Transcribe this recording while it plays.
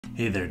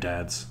Hey there,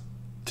 dads.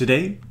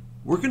 Today,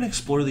 we're going to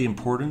explore the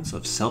importance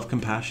of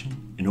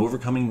self-compassion in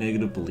overcoming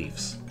negative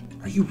beliefs.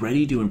 Are you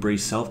ready to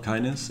embrace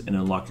self-kindness and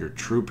unlock your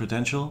true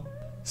potential?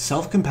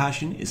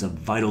 Self-compassion is a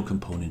vital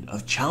component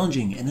of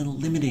challenging and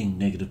eliminating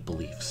negative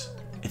beliefs.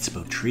 It's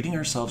about treating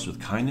ourselves with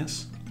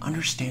kindness,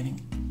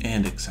 understanding,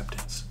 and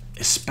acceptance,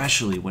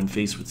 especially when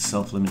faced with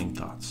self-limiting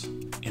thoughts.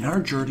 In our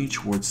journey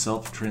towards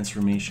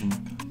self-transformation,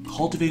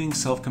 cultivating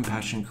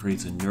self-compassion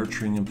creates a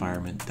nurturing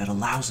environment that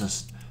allows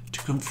us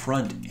to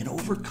confront and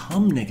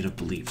overcome negative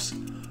beliefs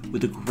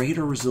with a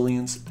greater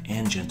resilience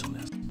and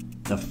gentleness.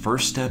 The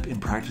first step in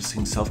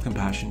practicing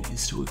self-compassion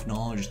is to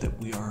acknowledge that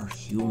we are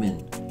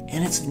human,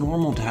 and it's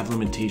normal to have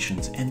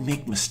limitations and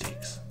make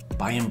mistakes.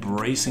 By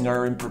embracing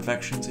our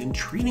imperfections and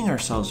treating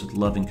ourselves with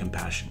love and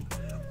compassion,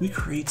 we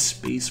create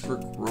space for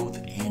growth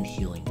and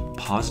healing.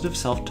 Positive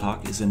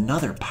self-talk is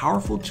another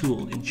powerful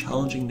tool in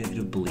challenging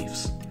negative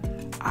beliefs.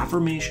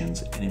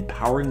 Affirmations and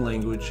empowering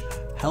language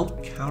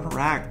help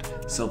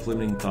counteract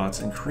self-limiting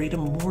thoughts and create a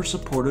more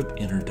supportive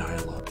inner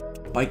dialogue.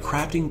 By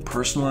crafting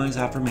personalized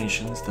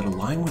affirmations that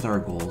align with our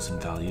goals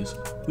and values,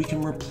 we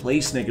can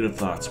replace negative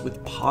thoughts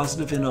with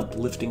positive and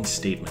uplifting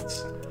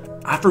statements.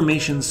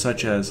 Affirmations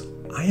such as,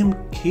 "I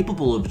am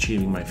capable of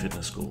achieving my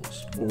fitness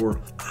goals," or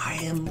 "I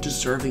am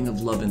deserving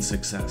of love and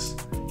success,"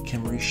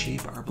 can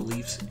reshape our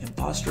beliefs and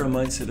foster a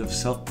mindset of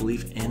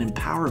self-belief and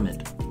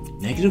empowerment.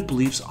 Negative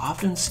beliefs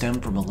often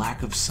stem from a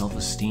lack of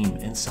self-esteem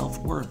and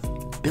self-worth.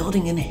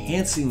 Building and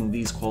enhancing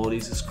these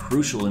qualities is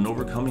crucial in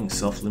overcoming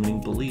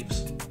self-limiting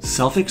beliefs.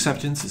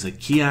 Self-acceptance is a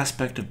key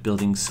aspect of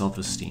building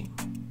self-esteem.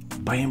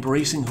 By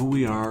embracing who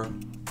we are,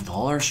 with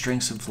all our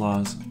strengths and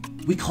flaws,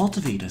 we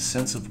cultivate a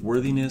sense of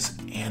worthiness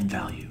and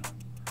value.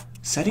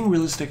 Setting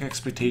realistic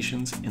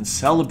expectations and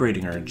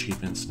celebrating our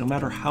achievements, no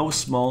matter how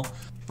small,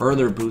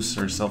 further boosts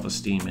our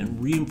self-esteem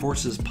and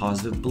reinforces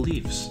positive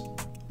beliefs.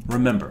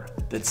 Remember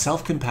that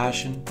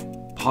self-compassion,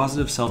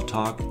 positive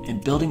self-talk,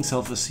 and building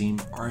self-esteem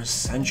are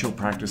essential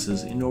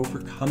practices in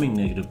overcoming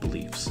negative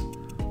beliefs.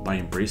 By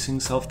embracing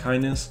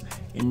self-kindness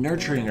and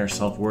nurturing our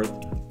self-worth,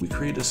 we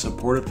create a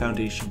supportive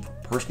foundation for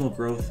personal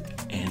growth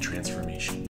and transformation.